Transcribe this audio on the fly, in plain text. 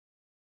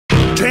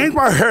changed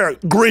my hair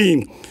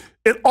green.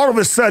 And all of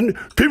a sudden,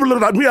 people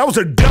looked at me. I was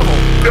a devil.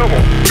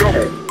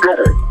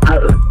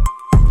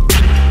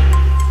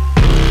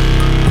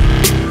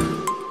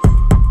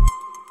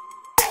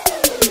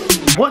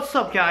 What's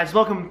up, guys?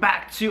 Welcome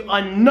back to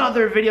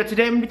another video.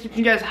 Today I'm going to be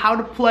teaching you guys how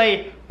to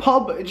play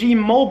PUBG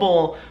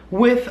Mobile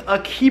with a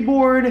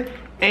keyboard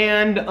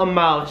and a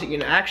mouse. You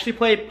can actually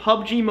play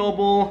PUBG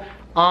Mobile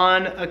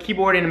on a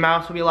keyboard and a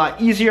mouse. It'll be a lot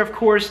easier, of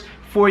course,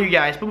 for you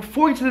guys. But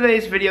before we get to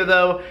today's video,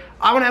 though,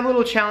 I want to have a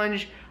little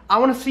challenge. I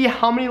want to see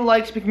how many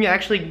likes we can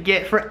actually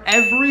get. For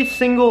every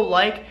single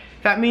like,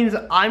 that means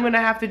I'm gonna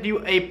have to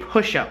do a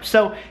push-up.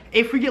 So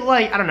if we get,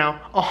 like, I don't know,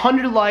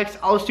 100 likes,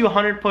 I'll just do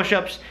 100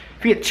 push-ups.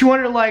 If we get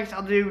 200 likes,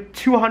 I'll do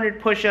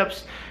 200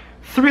 push-ups.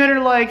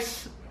 300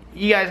 likes,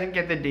 you guys can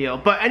get the deal.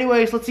 But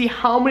anyways, let's see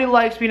how many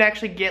likes we can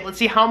actually get. Let's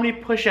see how many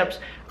push-ups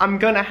I'm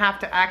gonna have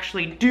to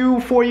actually do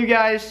for you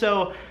guys.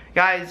 So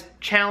guys,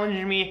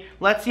 challenge me.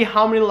 Let's see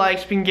how many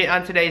likes we can get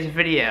on today's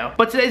video.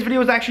 But today's video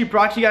was actually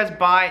brought to you guys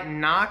by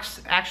Nox.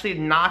 Actually,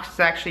 Nox is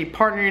actually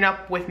partnering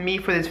up with me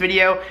for this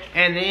video,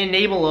 and they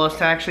enable us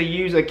to actually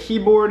use a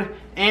keyboard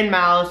and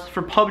mouse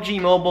for PUBG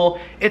Mobile.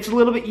 It's a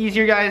little bit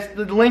easier, guys.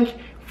 The link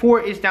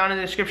for it is down in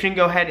the description.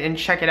 Go ahead and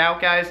check it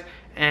out, guys.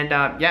 And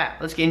yeah,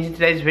 let's get into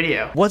today's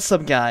video. What's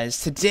up,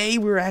 guys? Today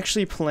we're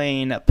actually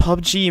playing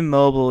PUBG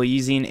Mobile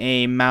using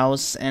a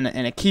mouse and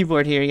a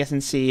keyboard here. You guys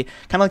can see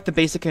kind of like the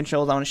basic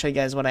controls. I want to show you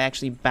guys what I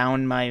actually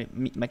bound my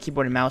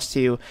keyboard and mouse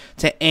to.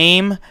 To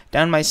aim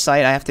down my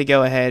sight, I have to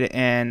go ahead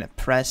and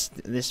press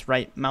this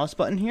right mouse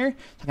button here.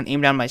 So I can aim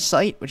down my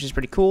sight, which is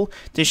pretty cool.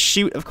 To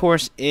shoot, of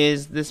course,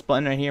 is this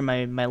button right here,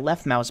 my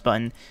left mouse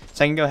button.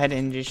 So I can go ahead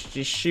and just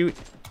shoot.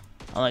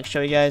 I'll like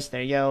show you guys.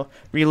 There you go.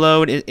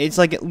 Reload. It's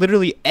like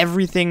literally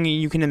everything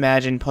you can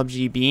imagine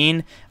PUBG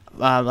being,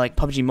 like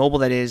PUBG Mobile,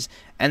 that is.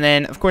 And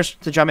then of course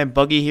to drive my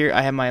buggy here,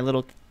 I have my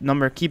little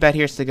number keypad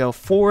here. So to go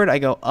forward, I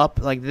go up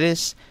like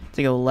this.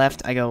 To go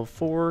left, I go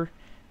 4.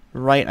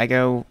 Right, I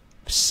go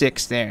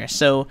 6 there.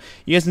 So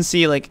you guys can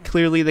see, like,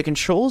 clearly the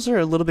controls are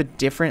a little bit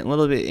different, a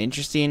little bit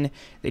interesting.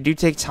 They do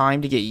take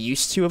time to get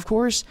used to, of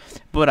course,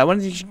 but I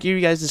wanted to give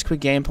you guys this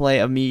quick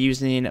gameplay of me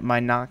using my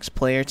Nox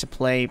player to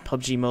play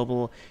PUBG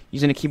Mobile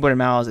using a keyboard and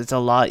mouse. It's a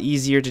lot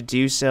easier to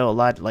do so, a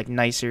lot like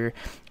nicer.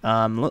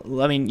 I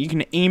mean, you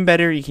can aim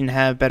better, you can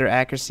have better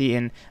accuracy,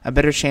 and a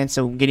better chance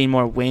of getting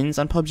more wins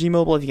on PUBG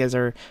Mobile. If you guys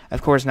are,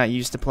 of course, not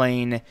used to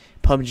playing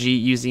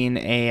PUBG using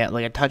a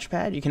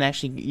touchpad, you can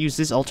actually use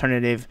this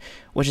alternative,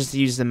 which is to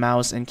use the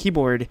mouse and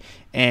keyboard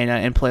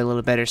and play a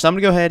little better. So I'm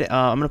gonna go ahead.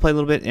 I'm gonna play a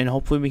little bit, and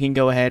hopefully we can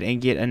go ahead and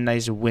get a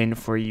nice win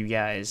for you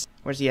guys.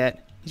 Where's he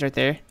at? He's right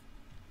there.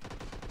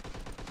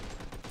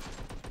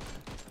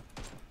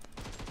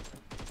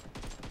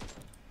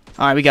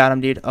 Alright, we got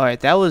him, dude.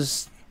 Alright, that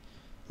was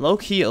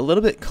low-key a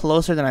little bit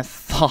closer than I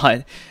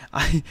thought.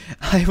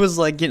 I was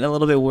like getting a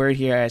little bit worried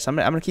here. Alright, so I'm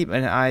gonna keep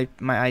my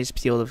eyes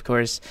peeled, of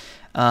course.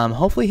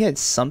 Hopefully he had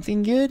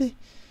something good.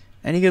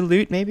 Any good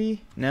loot,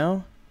 maybe?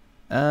 No?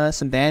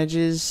 Some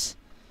bandages.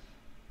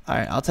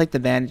 Alright, I'll take the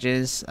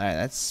bandages. Alright,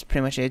 that's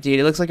pretty much it, dude.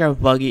 It looks like our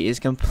buggy is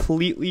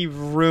completely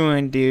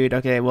ruined, dude.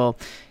 Okay, well,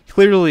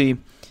 clearly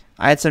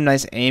I had some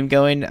nice aim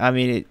going. I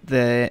mean,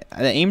 the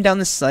aim down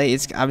the sight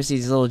is obviously a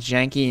little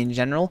janky in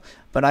general,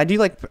 but I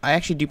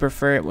actually do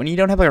prefer it when you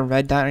don't have like a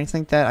red dot or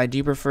anything like that. I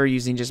do prefer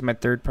using just my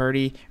third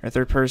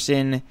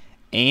person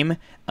aim.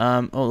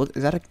 Oh, look,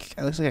 it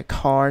looks like a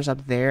car's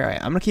up there.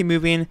 Alright, I'm gonna keep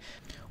moving.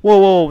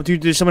 Whoa,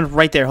 dude, there's someone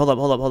right there. Hold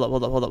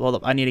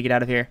up. I need to get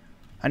out of here.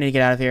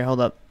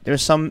 Hold up.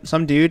 There's some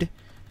dude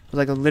who's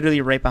like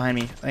literally right behind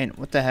me. I mean,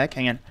 what the heck?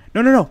 Hang on.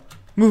 No.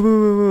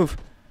 Move.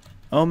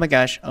 Oh my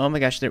gosh. Where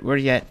are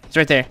you at? He's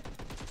right there.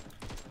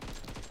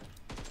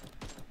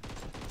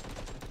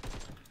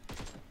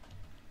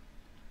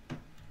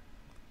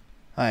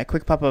 Alright,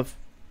 quick pop of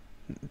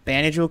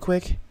bandage real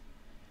quick.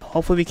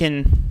 Hopefully we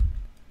can...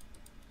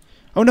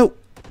 Oh, no.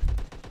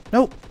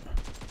 Nope.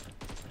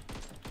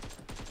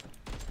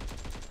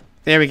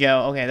 There we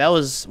go. Okay, that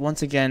was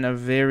once again a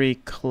very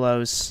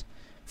close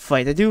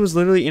fight. The dude was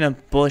literally in a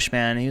bush,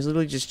 man. He was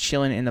literally just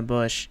chilling in the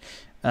bush.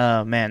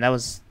 Man, that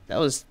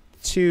was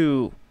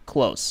too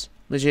close.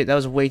 Legit, that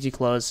was way too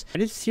close. I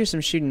did hear some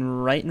shooting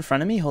right in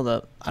front of me. Hold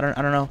up. I don't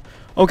know.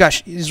 Oh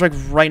gosh, he's like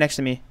right next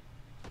to me.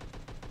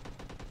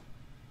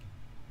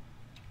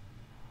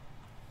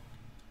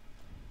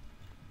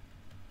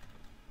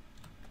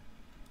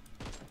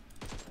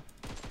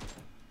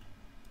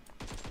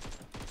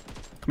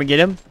 Can we get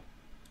him?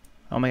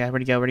 Oh my god,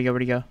 where'd he go?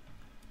 I'm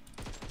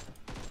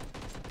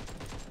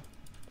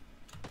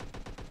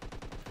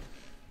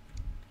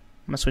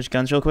gonna switch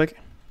guns real quick.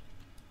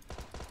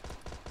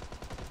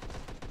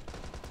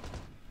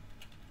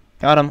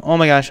 Got him. Oh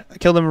my gosh, I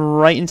killed him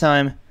right in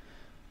time.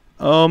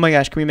 Oh my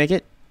gosh, can we make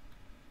it?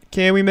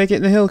 Can we make it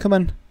in the hill? Come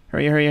on.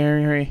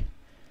 Hurry.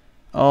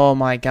 Oh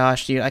my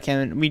gosh, dude, I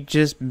can't. We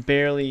just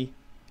barely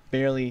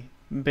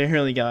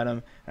got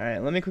him.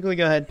 Alright, let me quickly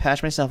go ahead and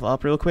patch myself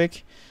up real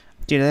quick.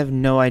 Dude, I have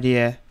no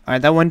idea.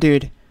 Alright, that one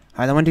dude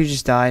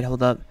just died.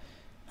 Hold up.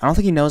 I don't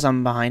think he knows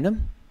I'm behind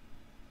him.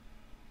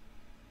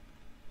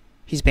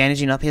 He's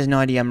bandaging up. He has no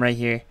idea I'm right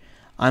here.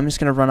 I'm just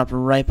gonna run up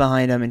right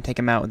behind him and take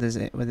him out with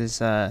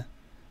his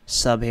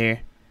sub here.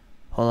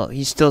 Hold up.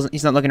 He's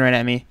not looking right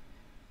at me.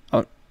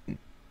 Oh,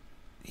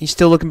 he's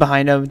still looking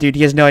behind him, dude.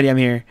 He has no idea I'm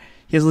here.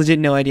 He has legit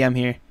no idea I'm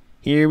here.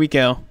 Here we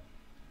go.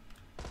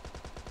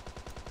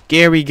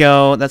 There we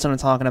go. That's what I'm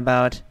talking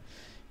about.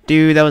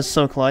 Dude, that was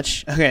so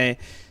clutch. Okay,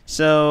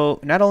 so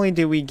not only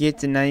did we get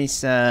the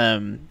nice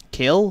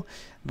kill,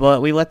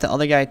 but we let the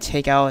other guy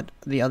take out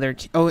the other...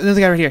 Oh, there's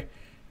a guy right here.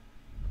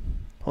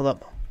 Hold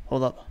up.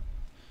 Hold up.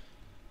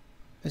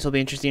 This will be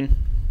interesting.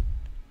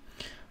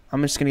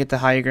 I'm just going to get the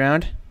higher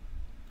ground.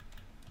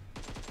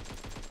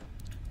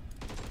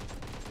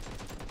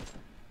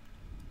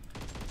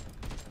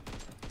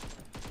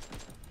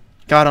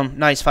 Got him.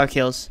 Nice. 5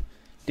 kills.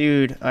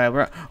 Dude.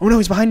 Alright, oh no,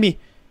 he's behind me.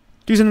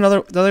 Dude's in the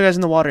other guy's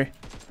in the water.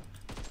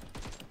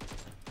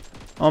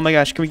 Oh my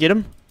gosh, can we get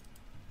him?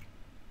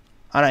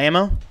 Out of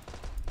ammo?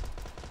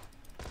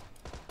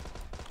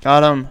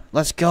 Got him.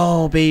 Let's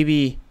go,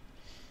 baby.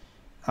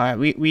 Alright,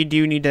 we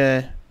do need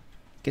to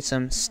get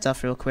some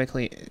stuff real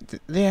quickly. Do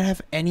they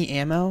have any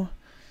ammo?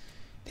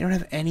 They don't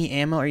have any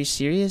ammo? Are you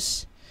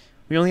serious?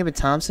 We only have a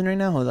Thompson right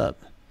now? Hold up.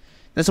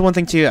 That's the one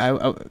thing too.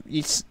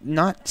 It's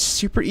not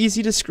super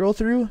easy to scroll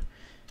through.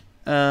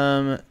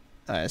 Alright,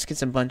 let's get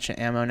some bunch of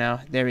ammo now.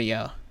 There we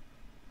go.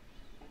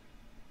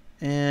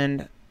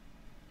 And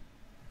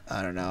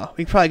I don't know.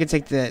 We probably could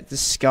take the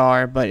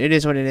scar, but it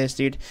is what it is,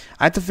 dude.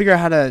 I have to figure out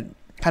how to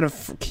kind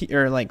of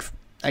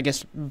I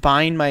guess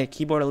bind my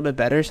keyboard a little bit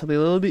better, so it'll be a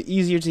little bit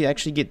easier to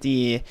actually get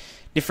the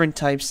different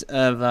types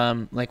of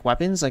like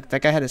weapons. Like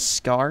that guy had a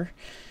scar.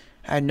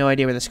 I had no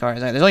idea where the scar is.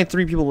 There's only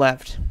 3 people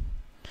left,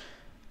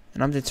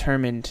 and I'm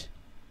determined.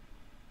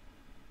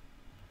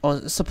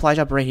 Oh, supply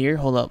drop right here.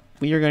 Hold up.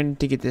 We are going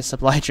to get this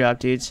supply drop,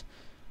 dudes.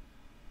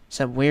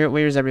 So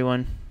where's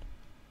everyone?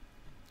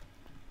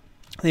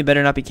 They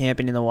better not be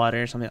camping in the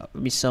water or something.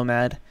 I'll be so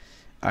mad.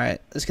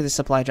 Alright, let's get this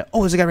supply drop.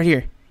 Oh, there's a guy right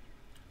here.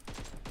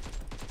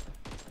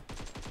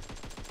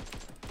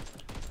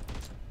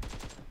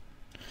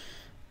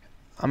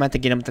 I'm gonna have to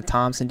get him with the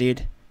Thompson,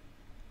 dude.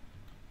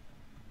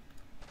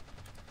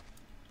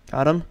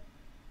 Got him.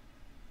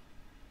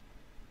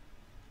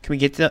 Can we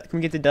get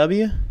the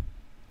W?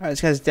 Alright,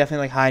 this guy's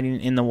definitely like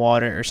hiding in the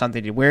water or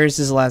something, dude. Where is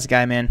this last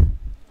guy, man?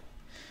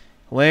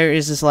 Where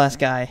is this last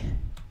guy?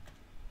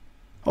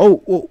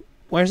 Oh,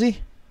 where is he?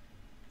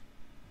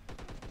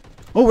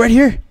 Oh, right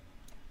here.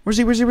 Where's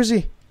he?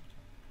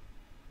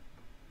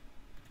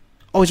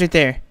 Oh, he's right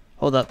there.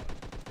 Hold up.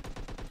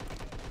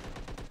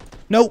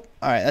 Nope.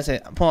 Alright, that's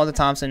it. I'm pulling out the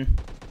Thompson.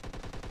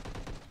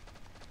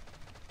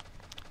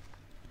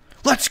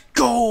 Let's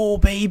go,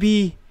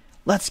 baby.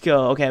 Let's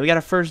go. Okay, we got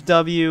our first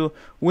W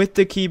with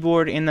the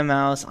keyboard and the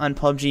mouse on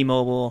PUBG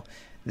Mobile.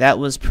 That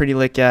was pretty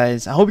lit,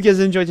 guys. I hope you guys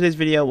enjoyed today's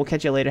video. We'll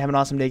catch you later. Have an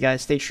awesome day,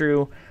 guys. Stay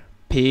true.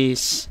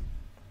 Peace.